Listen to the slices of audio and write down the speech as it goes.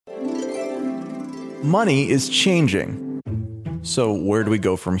money is changing. So where do we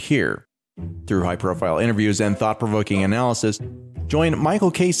go from here? Through high-profile interviews and thought-provoking analysis, join Michael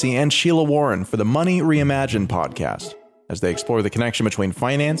Casey and Sheila Warren for the Money Reimagined podcast as they explore the connection between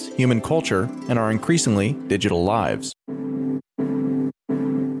finance, human culture, and our increasingly digital lives.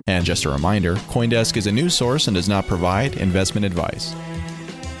 And just a reminder, CoinDesk is a news source and does not provide investment advice.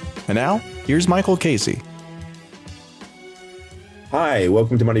 And now, here's Michael Casey. Hi,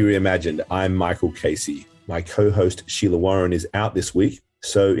 welcome to Money Reimagined. I'm Michael Casey. My co-host Sheila Warren is out this week.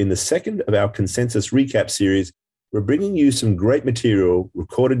 So in the second of our Consensus Recap series, we're bringing you some great material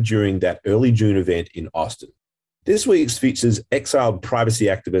recorded during that early June event in Austin. This week's features exiled privacy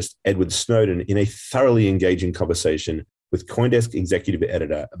activist Edward Snowden in a thoroughly engaging conversation with CoinDesk executive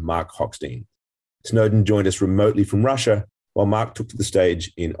editor Mark Hochstein. Snowden joined us remotely from Russia, while Mark took to the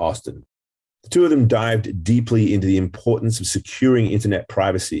stage in Austin. The two of them dived deeply into the importance of securing internet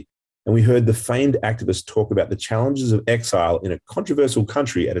privacy, and we heard the famed activist talk about the challenges of exile in a controversial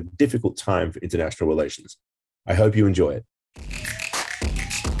country at a difficult time for international relations. I hope you enjoy it.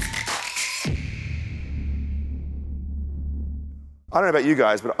 I don't know about you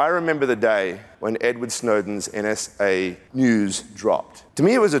guys, but I remember the day when Edward Snowden's NSA news dropped. To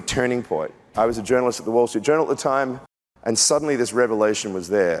me, it was a turning point. I was a journalist at the Wall Street Journal at the time, and suddenly this revelation was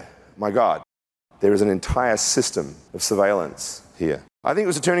there. My God, there is an entire system of surveillance here. I think it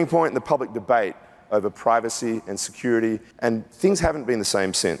was a turning point in the public debate over privacy and security, and things haven't been the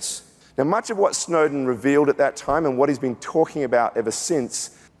same since. Now, much of what Snowden revealed at that time and what he's been talking about ever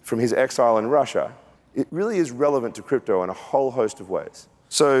since from his exile in Russia, it really is relevant to crypto in a whole host of ways.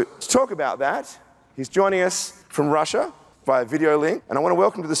 So to talk about that, he's joining us from Russia via video link, and I want to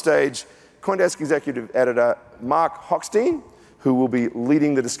welcome to the stage CoinDesk executive editor Mark Hochstein, who will be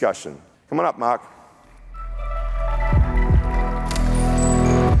leading the discussion. Come on up, Mark.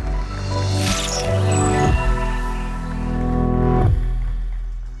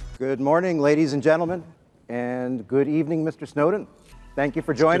 Good morning, ladies and gentlemen, and good evening, Mr. Snowden. Thank you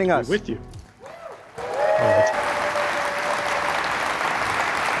for joining us. With you.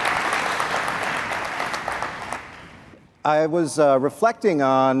 I was reflecting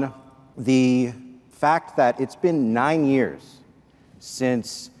on the fact that it's been 9 years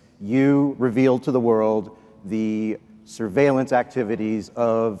since you revealed to the world the surveillance activities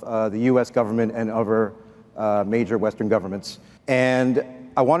of the U.S. government and other major Western governments. And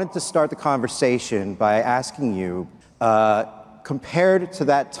I wanted to start the conversation by asking you, compared to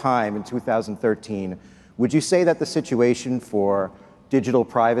that time in 2013, would you say that the situation for digital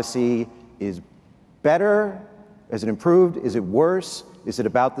privacy is better? Is it improved? Is it worse? Is it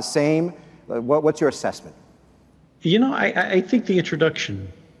about the same? What's your assessment? You know, I think the introduction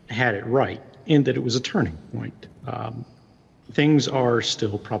had it right in that it was a turning point. Things are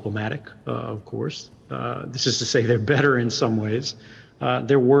still problematic, of course. This is to say they're better in some ways.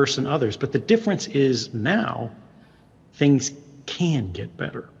 They're worse in others. But the difference is now things can get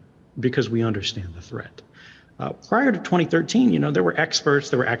better because we understand the threat. Prior to 2013, there were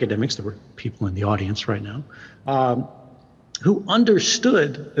experts, there were academics, there were people in the audience right now who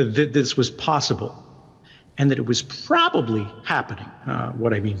understood that this was possible and that it was probably happening.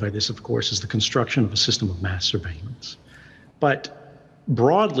 What I mean by this, of course, is the construction of a system of mass surveillance. But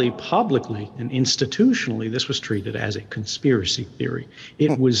broadly, publicly, and institutionally, this was treated as a conspiracy theory.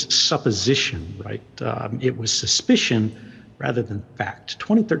 It was supposition, right? It was suspicion rather than fact.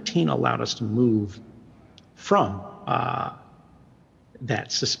 2013 allowed us to move from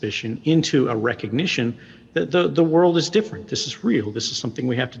that suspicion into a recognition that the world is different. This is real. This is something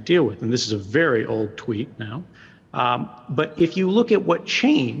we have to deal with. And this is a very old tweet now. But if you look at what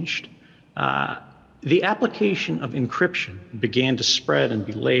changed, the application of encryption began to spread and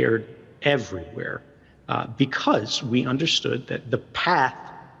be layered everywhere because we understood that the path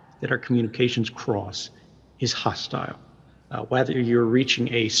that our communications cross is hostile. Whether you're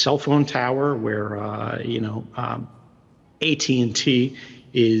reaching a cell phone tower where, AT&T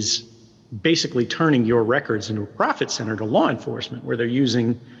is basically turning your records into a profit center to law enforcement, where they're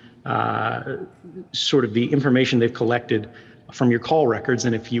using sort of the information they've collected from your call records.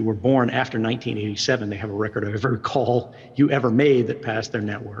 And if you were born after 1987, they have a record of every call you ever made that passed their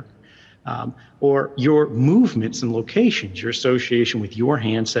network. Or your movements and locations, your association with your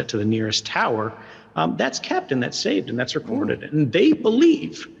handset to the nearest tower, that's kept and that's saved and that's recorded. And they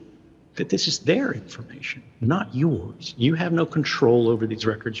believe that this is their information, not yours. You have no control over these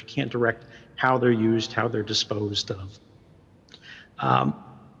records. You can't direct how they're used, how they're disposed of.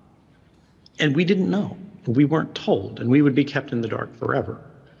 And we didn't know. We weren't told, and we would be kept in the dark forever.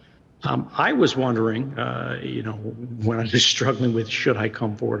 I was wondering, when I was struggling with should I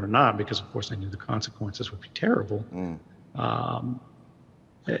come forward or not, because of course I knew the consequences would be terrible.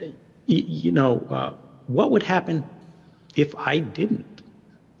 What would happen if I didn't?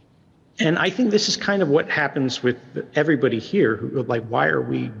 And I think this is kind of what happens with everybody here who, like, why are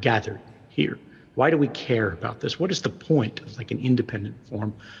we gathered here? Why do we care about this? What is the point of like an independent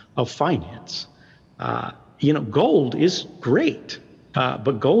form of finance? Gold is great,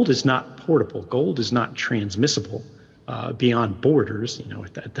 but gold is not portable. Gold is not transmissible beyond borders,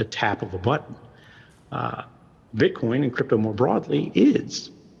 at the tap of a button. Bitcoin and crypto more broadly is.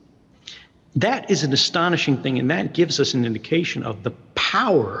 That is an astonishing thing, and that gives us an indication of the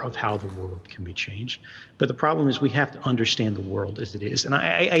power of how the world can be changed. But the problem is we have to understand the world as it is. And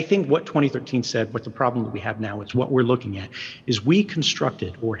I think what 2013 said, what the problem that we have now is what we're looking at, is we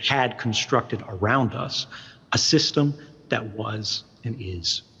constructed or had constructed around us a system that was and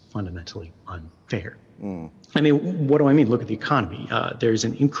is fundamentally unfair. I mean, what do I mean? Look at the economy. There's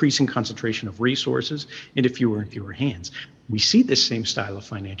an increasing concentration of resources into fewer and fewer hands. We see this same style of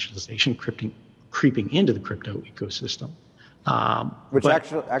financialization creeping into the crypto ecosystem. Which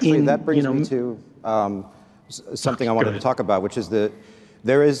actually that brings me to something I wanted to talk about, which is that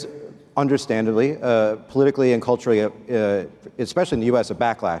there is understandably, politically and culturally, especially in the U.S., a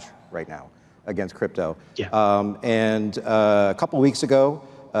backlash right now against crypto. Yeah. And a couple weeks ago,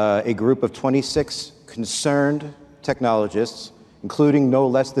 a group of 26 concerned technologists, including no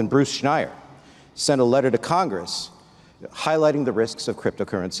less than Bruce Schneier, sent a letter to Congress highlighting the risks of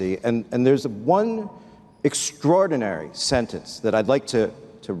cryptocurrency. And there's one extraordinary sentence that I'd like to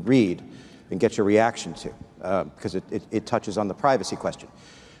read and get your reaction to, because it touches on the privacy question.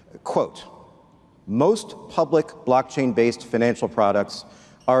 Quote, "Most public blockchain-based financial products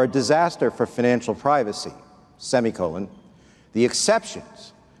are a disaster for financial privacy, semicolon. The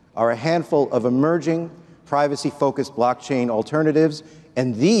exceptions are a handful of emerging privacy-focused blockchain alternatives,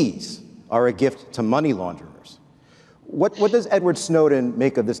 and these are a gift to money launderers." What does Edward Snowden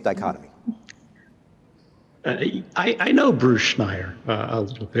make of this dichotomy? I know Bruce Schneier a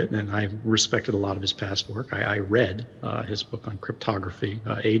little bit, and I respected a lot of his past work. I read his book on cryptography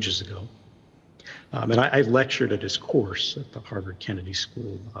ages ago. And I've lectured at his course at the Harvard Kennedy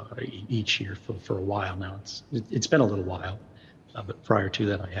School each year for a while now. It's been a little while, but prior to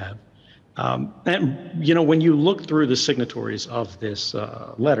that I have. And, when you look through the signatories of this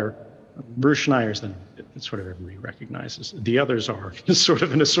letter, Bruce Schneier is the sort of everybody recognizes. The others are sort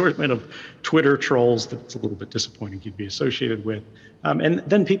of an assortment of Twitter trolls that's a little bit disappointing you'd be associated with. And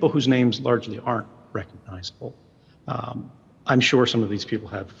then people whose names largely aren't recognizable. I'm sure some of these people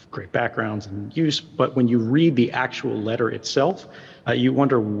have great backgrounds and use, but when you read the actual letter itself, you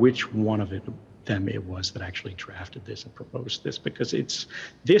wonder which one of them it was that actually drafted this and proposed this, because it's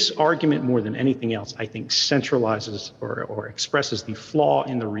this argument more than anything else, I think, centralizes or expresses the flaw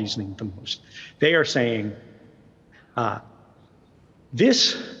in the reasoning the most. They are saying,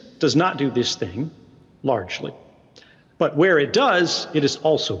 this does not do this thing, largely. But where it does, it is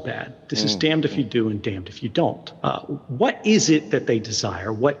also bad. This is damned if you do and damned if you don't. What is it that they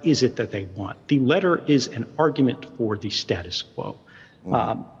desire? What is it that they want? The letter is an argument for the status quo.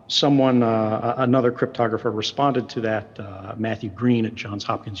 Another cryptographer responded to that, Matthew Green at Johns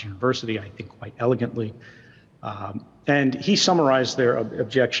Hopkins University, I think quite elegantly. And he summarized their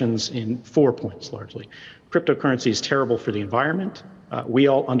objections in 4 points, largely. Cryptocurrency is terrible for the environment. We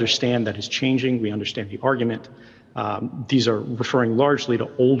all understand that is changing. We understand the argument. These are referring largely to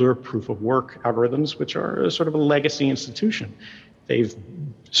older proof of work algorithms, which are sort of a legacy institution. They've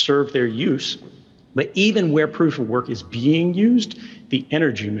served their use, but even where proof of work is being used, the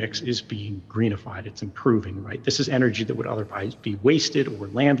energy mix is being greenified. It's improving, right? This is energy that would otherwise be wasted or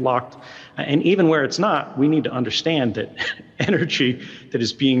landlocked. And even where it's not, we need to understand that energy that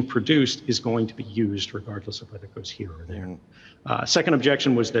is being produced is going to be used regardless of whether it goes here or there. Second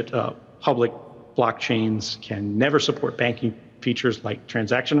objection was that public blockchains can never support banking features like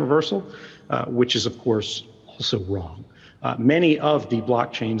transaction reversal, which is, of course, also wrong. Many of the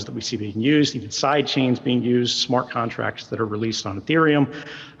blockchains that we see being used, even side chains being used, smart contracts that are released on Ethereum,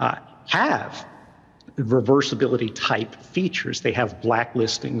 have reversibility type features. They have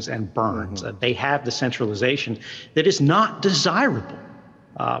blacklistings and burns. They have the centralization that is not desirable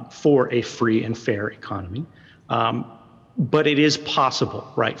for a free and fair economy. But it is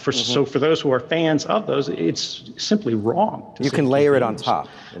possible, right? So for those who are fans of those, it's simply wrong. You can layer it on top,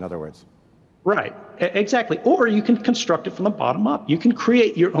 in other words. Right, exactly. Or you can construct it from the bottom up. You can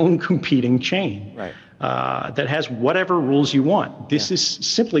create your own competing chain that has whatever rules you want. This is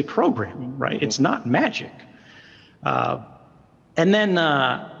simply programming, right? It's not magic. And And then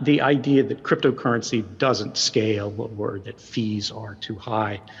the idea that cryptocurrency doesn't scale or that fees are too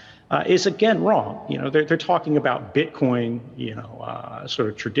high is again wrong. They're talking about Bitcoin, sort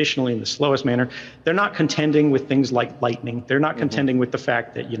of traditionally in the slowest manner. They're not contending with things like Lightning. They're not contending with the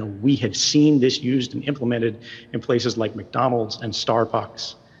fact that, we have seen this used and implemented in places like McDonald's and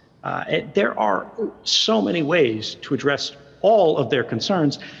Starbucks. There are so many ways to address all of their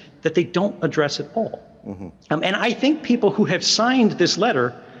concerns that they don't address at all. And I think people who have signed this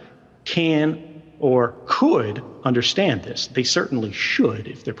letter can or could understand this. They certainly should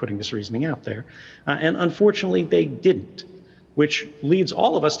if they're putting this reasoning out there. And unfortunately, they didn't, which leads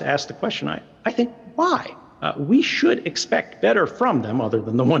all of us to ask the question, I think, why? We should expect better from them other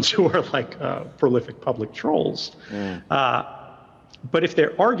than the ones who are like prolific public trolls. But if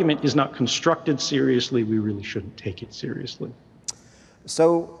their argument is not constructed seriously, we really shouldn't take it seriously.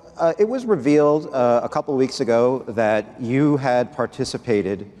 So it was revealed a couple of weeks ago that you had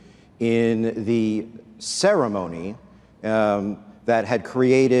participated in the ceremony that had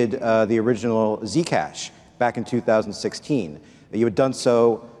created the original Zcash back in 2016. You had done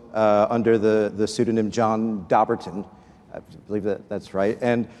so under the pseudonym John Dobbertin. I believe that's right.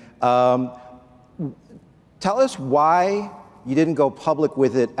 And tell us why you didn't go public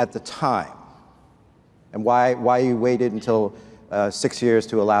with it at the time, and why you waited until 6 years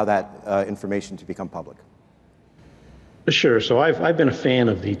to allow that information to become public. Sure. So I've been a fan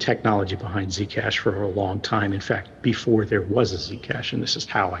of the technology behind Zcash for a long time. In fact, before there was a Zcash, and this is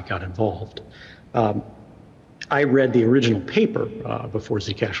how I got involved. I read the original paper before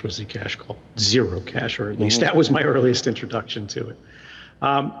Zcash was Zcash called Zero Cash, or at least that was my earliest introduction to it.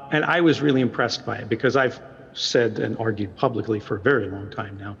 And I was really impressed by it because I've said and argued publicly for a very long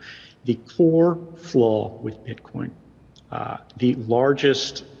time now, the core flaw with Bitcoin, the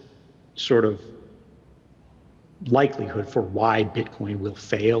largest sort of likelihood for why Bitcoin will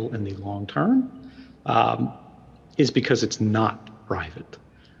fail in the long term is because it's not private.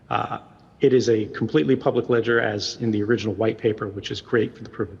 It is a completely public ledger, as in the original white paper, which is great for the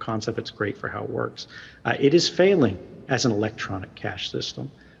proof of concept. It's great for how it works. It is failing as an electronic cash system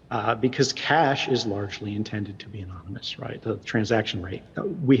because cash is largely intended to be anonymous, right? The transaction rate.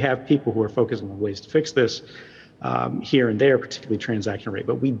 We have people who are focusing on ways to fix this here and there, particularly transaction rate,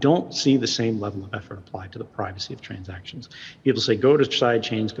 but we don't see the same level of effort applied to the privacy of transactions. People say, go to side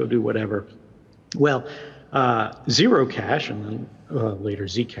chains, go do whatever. Well, Zero Cash, and then later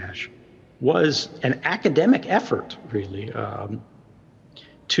Zcash, was an academic effort, really,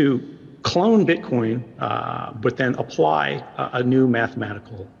 to clone Bitcoin, but then apply a new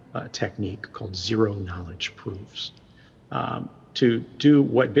mathematical technique called zero-knowledge proofs to do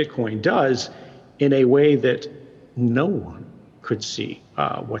what Bitcoin does in a way that no one could see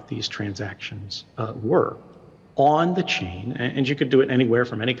what these transactions were on the chain, and you could do it anywhere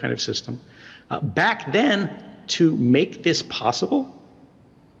from any kind of system. Back then, to make this possible,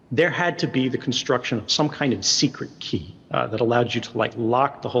 there had to be the construction of some kind of secret key that allowed you to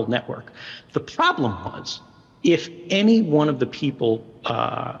lock the whole network. The problem was, if any one of the people,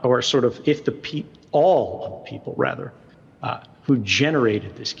 or sort of if all of the people rather, who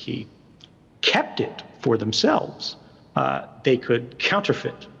generated this key kept it for themselves, they could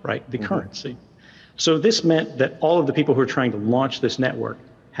counterfeit, right, the currency. So this meant that all of the people who were trying to launch this network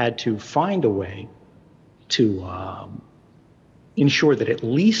had to find a way to ensure that at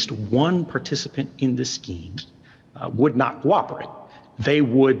least one participant in the scheme would not cooperate. They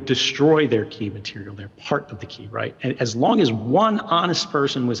would destroy their key material, their part of the key, right? And as long as one honest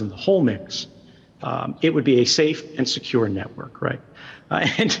person was in the whole mix, it would be a safe and secure network, right?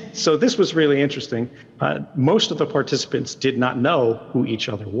 And so this was really interesting. Most of the participants did not know who each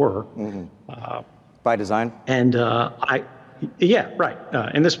other were. By design? And yeah, right.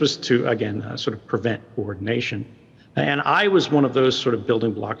 And this was to, again, sort of prevent coordination. And I was one of those sort of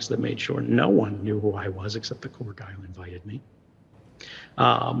building blocks that made sure no one knew who I was except the core guy who invited me.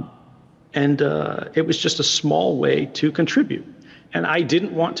 And it was just a small way to contribute. And I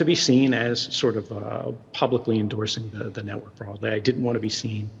didn't want to be seen as sort of publicly endorsing the network broadly. I didn't want to be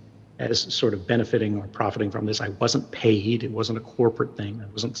seen as sort of benefiting or profiting from this. I wasn't paid. It wasn't a corporate thing. I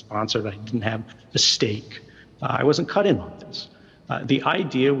wasn't sponsored. I didn't have a stake. I wasn't cut in on this. The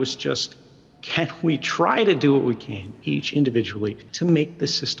idea was just, can we try to do what we can, each individually, to make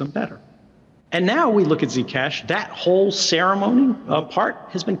this system better? And now we look at Zcash, that whole ceremony part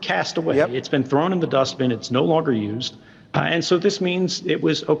has been cast away. Yep. It's been thrown in the dustbin. It's no longer used. And so this means it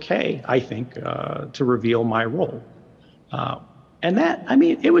was okay, I think, to reveal my role. And that, I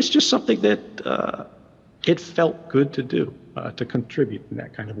mean, it was just something that it felt good to do, to contribute in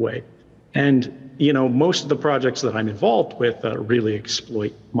that kind of way. And most of the projects that I'm involved with really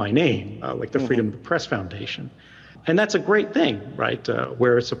exploit my name, like the Freedom of the Press Foundation. And that's a great thing, right,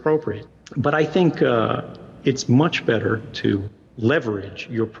 where it's appropriate. But I think it's much better to leverage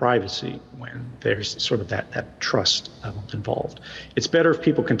your privacy when there's sort of that trust element involved. It's better if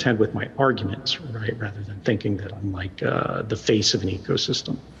people contend with my arguments, right, rather than thinking that I'm like the face of an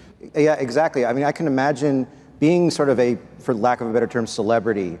ecosystem. Yeah, exactly. I mean, I can imagine being sort of for lack of a better term,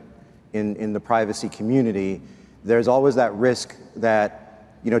 celebrity in the privacy community. There's always that risk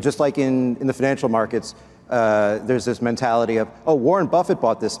that, just like in the financial markets, there's this mentality of, oh, Warren Buffett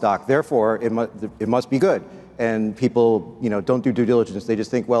bought this stock, therefore it must be good. And people, don't do due diligence. They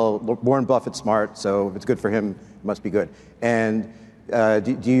just think, well, Warren Buffett's smart, so if it's good for him, it must be good. And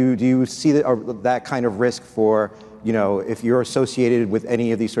do you see that kind of risk for, if you're associated with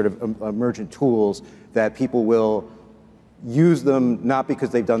any of these sort of emergent tools, that people will use them not because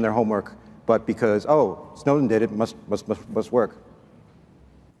they've done their homework, but because, oh, Snowden did it, must work?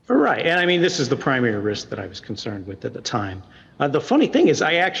 Right, and I mean, this is the primary risk that I was concerned with at the time. The funny thing is,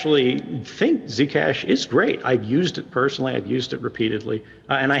 I actually think Zcash is great. I've used it personally, I've used it repeatedly,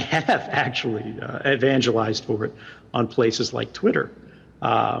 and I have actually evangelized for it on places like Twitter.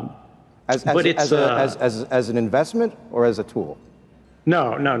 As an investment or as a tool?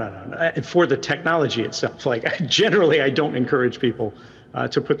 No. For the technology itself. Like, generally, I don't encourage people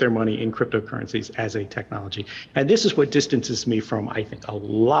to put their money in cryptocurrencies as a technology. And this is what distances me from, I think, a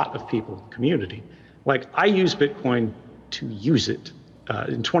lot of people in the community. Like, I use Bitcoin to use it.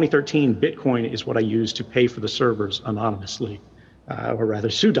 In 2013, Bitcoin is what I used to pay for the servers anonymously, or rather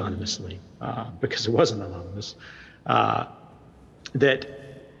pseudonymously, because it wasn't anonymous, that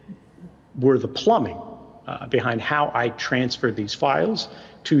were the plumbing behind how I transferred these files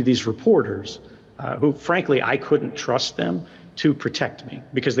to these reporters who, frankly, I couldn't trust them to protect me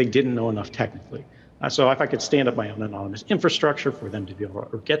because they didn't know enough technically. So if I could stand up my own anonymous infrastructure for them to be able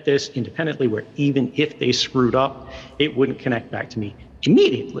to get this independently, where even if they screwed up, it wouldn't connect back to me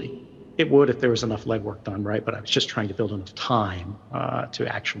immediately. It would if there was enough legwork done, right? But I was just trying to build enough time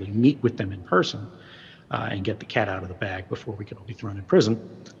to actually meet with them in person and get the cat out of the bag before we could all be thrown in prison.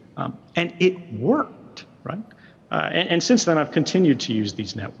 And it worked, right? And since then, I've continued to use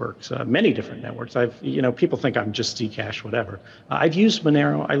these networks, many different networks. People think I'm just Zcash, whatever. I've used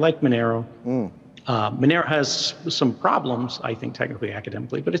Monero. I like Monero. Monero has some problems, I think, technically,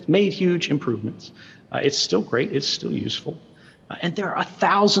 academically, but it's made huge improvements. It's still great. It's still useful. And there are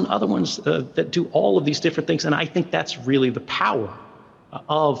 1,000 other ones that do all of these different things. And I think that's really the power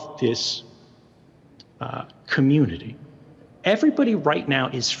of this community. Everybody right now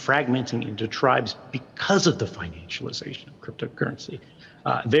is fragmenting into tribes because of the financialization of cryptocurrency.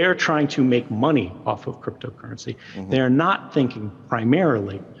 They're trying to make money off of cryptocurrency. They're not thinking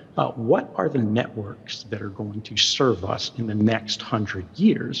primarily, what are the networks that are going to serve us in the next 100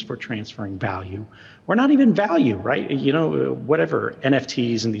 years for transferring value, or not even value, right? Whatever,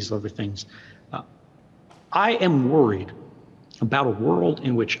 NFTs and these other things. I am worried about a world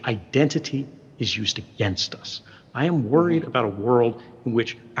in which identity is used against us. I am worried about a world in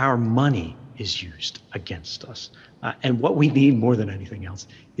which our money is used against us. And what we need more than anything else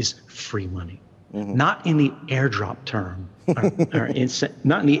is free money. Not in the airdrop term, not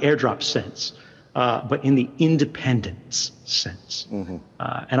in the airdrop sense, but in the independence sense. And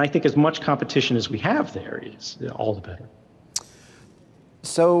I think as much competition as we have there is all the better.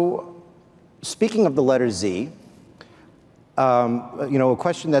 So, speaking of the letter Z, a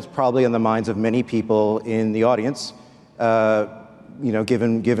question that's probably on the minds of many people in the audience,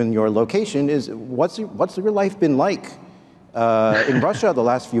 given your location, is what's your life been like in Russia the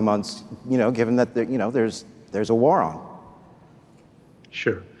last few months? Given that there's a war on.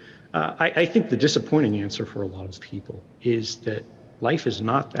 Sure, I think the disappointing answer for a lot of people is that life is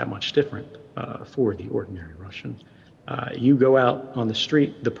not that much different for the ordinary Russian. You go out on the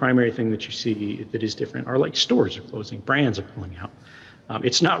street, the primary thing that you see that is different are like stores are closing, brands are pulling out.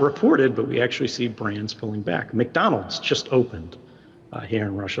 It's not reported, but we actually see brands pulling back. McDonald's just opened here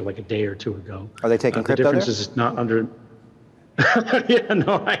in Russia like a day or two ago. Are they taking crypto there? The difference there? is it's not under... Yeah,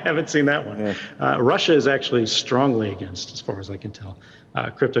 no, I haven't seen that one. Yeah. Russia is actually strongly against, as far as I can tell,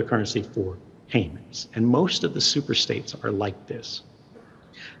 cryptocurrency for payments. And most of the super states are like this.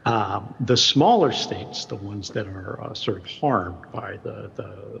 The smaller states, the ones that are sort of harmed by the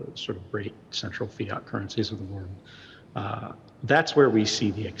sort of great central fiat currencies of the world, that's where we see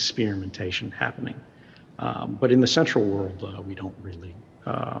the experimentation happening. But in the central world, we don't really,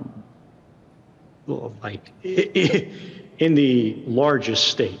 in the largest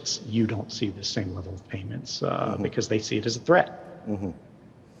states, you don't see the same level of payments because they see it as a threat.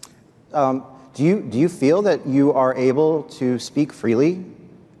 Do you feel that you are able to speak freely,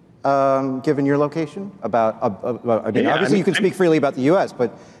 given your location? Obviously you can speak freely about the U.S.,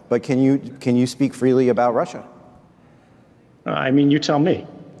 but can you speak freely about Russia? You tell me.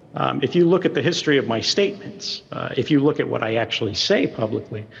 If you look at the history of my statements, if you look at what I actually say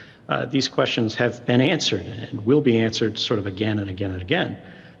publicly, these questions have been answered and will be answered sort of again and again and again.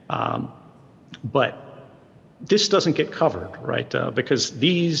 But this doesn't get covered, right? Because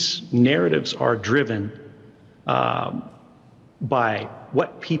these narratives are driven by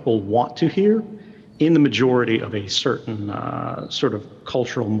what people want to hear in the majority of a certain sort of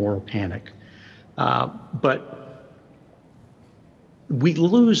cultural moral panic. But we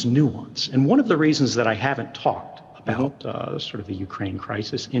lose nuance. And one of the reasons that I haven't talked about sort of the Ukraine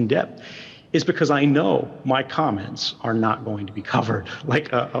crisis in depth is because I know my comments are not going to be covered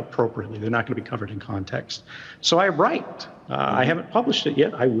appropriately. They're not going to be covered in context. So I write. I haven't published it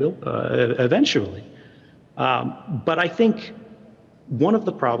yet. I will eventually. But I think one of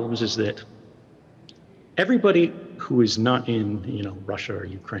the problems is that everybody who is not in Russia or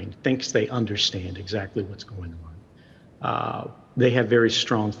Ukraine thinks they understand exactly what's going on. They have very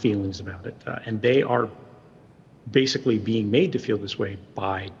strong feelings about it, and they are basically being made to feel this way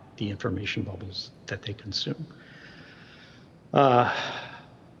by the information bubbles that they consume.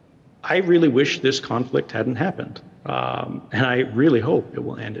 I really wish this conflict hadn't happened, and I really hope it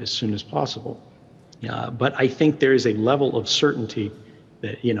will end as soon as possible. But I think there is a level of certainty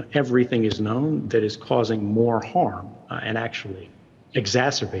that everything is known that is causing more harm and actually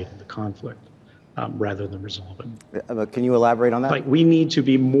exacerbating the conflict rather than resolving. Can you elaborate on that? We need to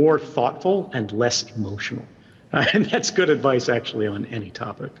be more thoughtful and less emotional. And that's good advice, actually, on any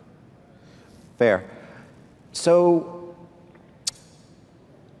topic. Fair. So,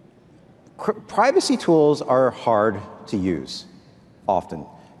 privacy tools are hard to use, often.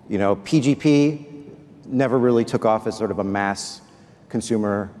 PGP never really took off as sort of a mass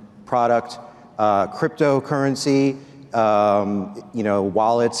consumer product. Cryptocurrency,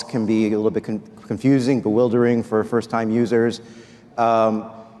 wallets can be a little bit confusing, bewildering for first-time users.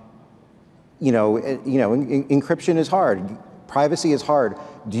 Encryption is hard. Privacy is hard.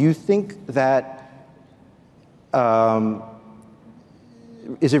 Do you think that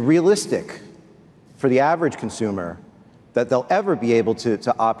is it realistic for the average consumer that they'll ever be able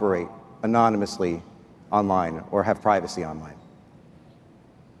to operate anonymously online or have privacy online?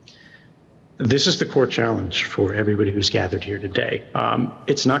 This is the core challenge for everybody who's gathered here today.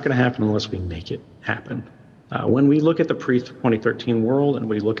 It's not going to happen unless we make it happen. When we look at the pre-2013 world and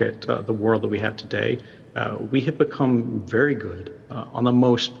we look at the world that we have today, we have become very good, on the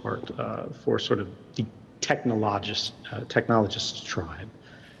most part, for sort of the technologist tribe,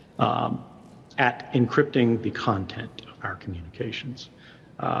 at encrypting the content of our communications.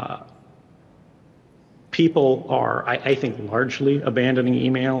 People are, I think, largely abandoning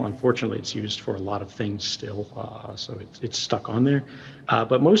email. Unfortunately, it's used for a lot of things still, so it's stuck on there.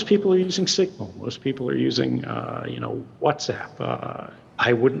 But most people are using Signal. Most people are using, WhatsApp.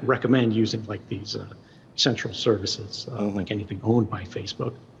 I wouldn't recommend using these central services, like anything owned by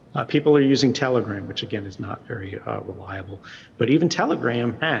Facebook. People are using Telegram, which again is not very reliable. But even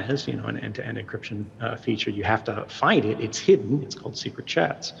Telegram has, an end-to-end encryption feature. You have to find it. It's hidden. It's called secret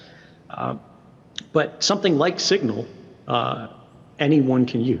chats. But something like Signal, anyone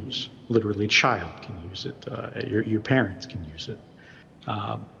can use. Literally, a child can use it. Your parents can use it.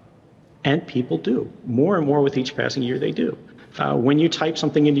 And people do. More and more with each passing year, they do. When you type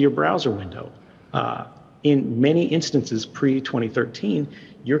something into your browser window, in many instances pre-2013,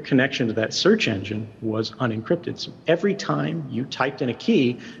 your connection to that search engine was unencrypted. So every time you typed in a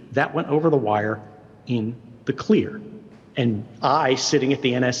key, that went over the wire in the clear. And I, sitting at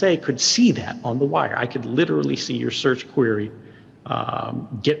the NSA, could see that on the wire. I could literally see your search query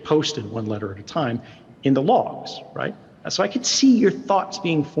get posted one letter at a time in the logs, right? So I could see your thoughts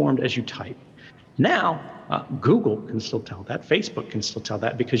being formed as you type. Now, Google can still tell that. Facebook can still tell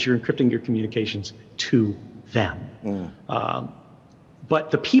that because you're encrypting your communications to them.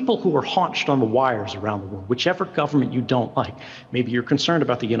 But the people who are haunched on the wires around the world, whichever government you don't like, maybe you're concerned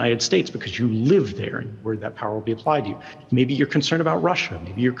about the United States because you live there and where that power will be applied to you. Maybe you're concerned about Russia.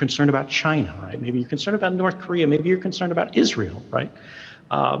 Maybe you're concerned about China, right? Maybe you're concerned about North Korea. Maybe you're concerned about Israel, right?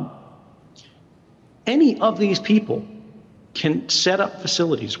 Any of these people can set up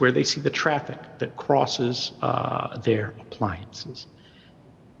facilities where they see the traffic that crosses their appliances.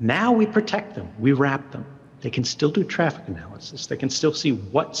 Now we protect them, we wrap them. They can still do traffic analysis. They can still see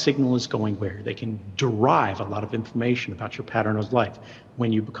what signal is going where. They can derive a lot of information about your pattern of life.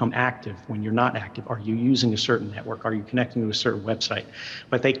 When you become active, when you're not active, are you using a certain network? Are you connecting to a certain website?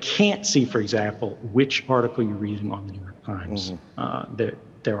 But they can't see, for example, which article you're reading on the New York Times.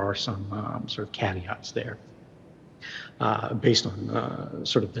 There are some sort of caveats there. Based on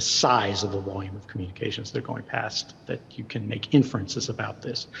sort of the size of the volume of communications they're going past, that you can make inferences about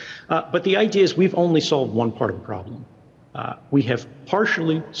this. But the idea is we've only solved one part of the problem. We have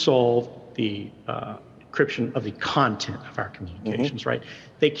partially solved the encryption of the content of our communications, right?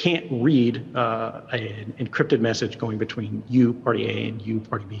 They can't read an encrypted message going between you, party A, and you,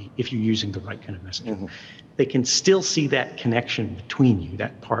 party B, if you're using the right kind of messaging. They can still see that connection between you,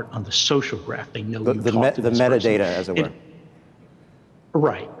 that part on the social graph. They know the metadata, as it were.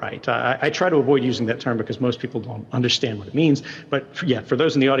 Right. I try to avoid using that term because most people don't understand what it means. But yeah, for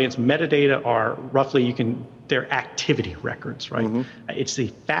those in the audience, metadata are roughly they're activity records, right? It's the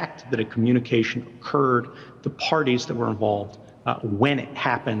fact that a communication occurred, the parties that were involved, when it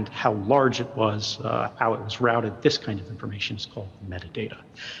happened, how large it was, how it was routed. This kind of information is called metadata.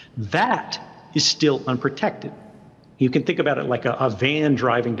 That is still unprotected. You can think about it like a van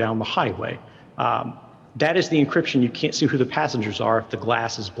driving down the highway. That is the encryption. You can't see who the passengers are if the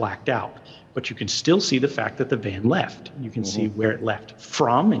glass is blacked out, but you can still see the fact that the van left. You can see where it left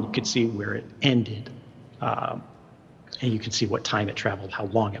from, and you can see where it ended. And you can see what time it traveled, how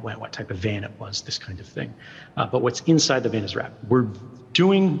long it went, what type of van it was, this kind of thing. But what's inside the van is wrapped. We're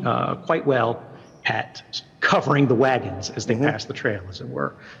doing quite well at covering the wagons as they pass the trail, as it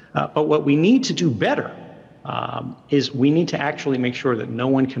were. But what we need to do better is we need to actually make sure that no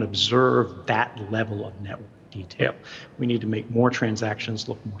one can observe that level of network detail. We need to make more transactions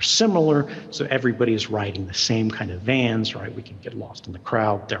look more similar, so everybody is riding the same kind of vans, right? We can get lost in the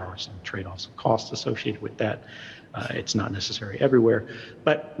crowd. There are some trade-offs and costs associated with that. It's not necessary everywhere.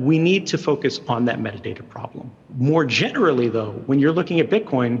 But we need to focus on that metadata problem. More generally, though, when you're looking at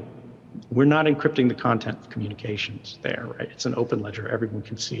Bitcoin, we're not encrypting the content of communications there, right? It's an open ledger. Everyone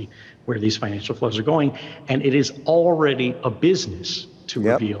can see where these financial flows are going. And it is already a business to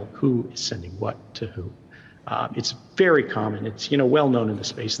reveal who is sending what to who. It's very common. It's well known in the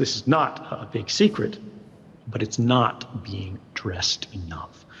space. This is not a big secret, but it's not being addressed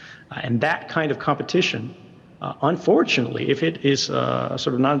enough. And that kind of competition, unfortunately, if it is sort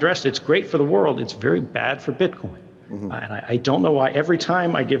of not addressed, it's great for the world. It's very bad for Bitcoin. And I don't know why every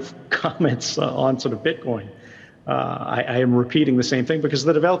time I give comments on sort of Bitcoin, I am repeating the same thing because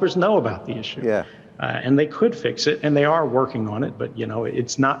the developers know about the issue. And they could fix it, and they are working on it. But,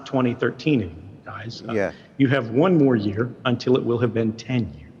 it's not 2013 anymore, guys. You have one more year until it will have been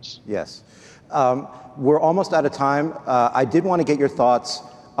 10 years. Yes. We're almost out of time. I did want to get your thoughts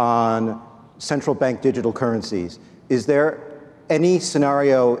on central bank digital currencies. Is there any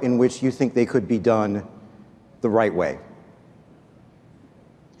scenario in which you think they could be done the right way?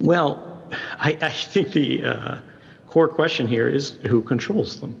 Well, I think the core question here is who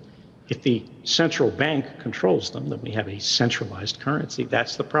controls them. If the central bank controls them, then we have a centralized currency.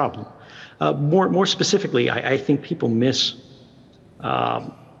 That's the problem. More specifically, I think people miss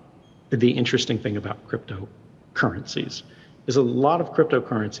the interesting thing about cryptocurrencies. There's a lot of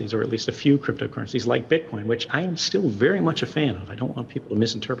cryptocurrencies, or at least a few cryptocurrencies like Bitcoin, which I am still very much a fan of. I don't want people to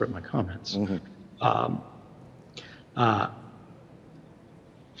misinterpret my comments.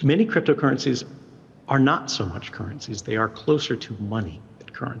 Many cryptocurrencies are not so much currencies. They are closer to money than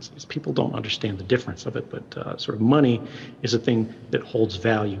currencies. People don't understand the difference of it, but sort of money is a thing that holds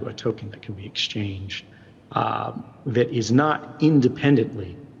value, a token that can be exchanged, that is not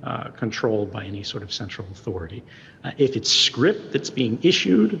independently controlled by any sort of central authority. If it's script that's being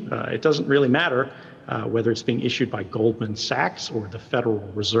issued, it doesn't really matter whether it's being issued by Goldman Sachs or the Federal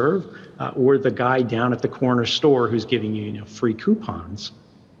Reserve or the guy down at the corner store who's giving you, free coupons.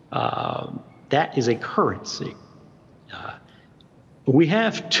 That is a currency. We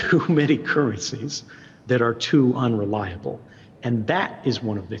have too many currencies that are too unreliable. And that is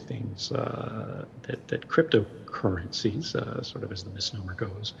one of the things that cryptocurrencies, sort of as the misnomer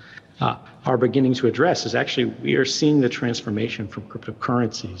goes, are beginning to address. Is actually we are seeing the transformation from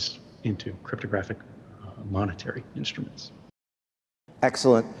cryptocurrencies into cryptographic monetary instruments.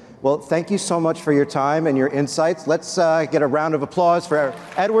 Excellent. Well, thank you so much for your time and your insights. Let's get a round of applause for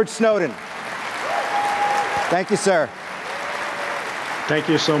Edward Snowden. Thank you, sir. Thank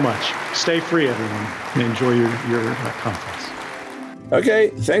you so much. Stay free, everyone, and enjoy your conference. Okay,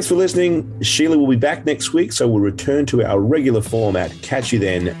 thanks for listening. Sheila will be back next week, so we'll return to our regular format. Catch you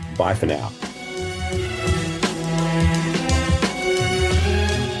then. Bye for now.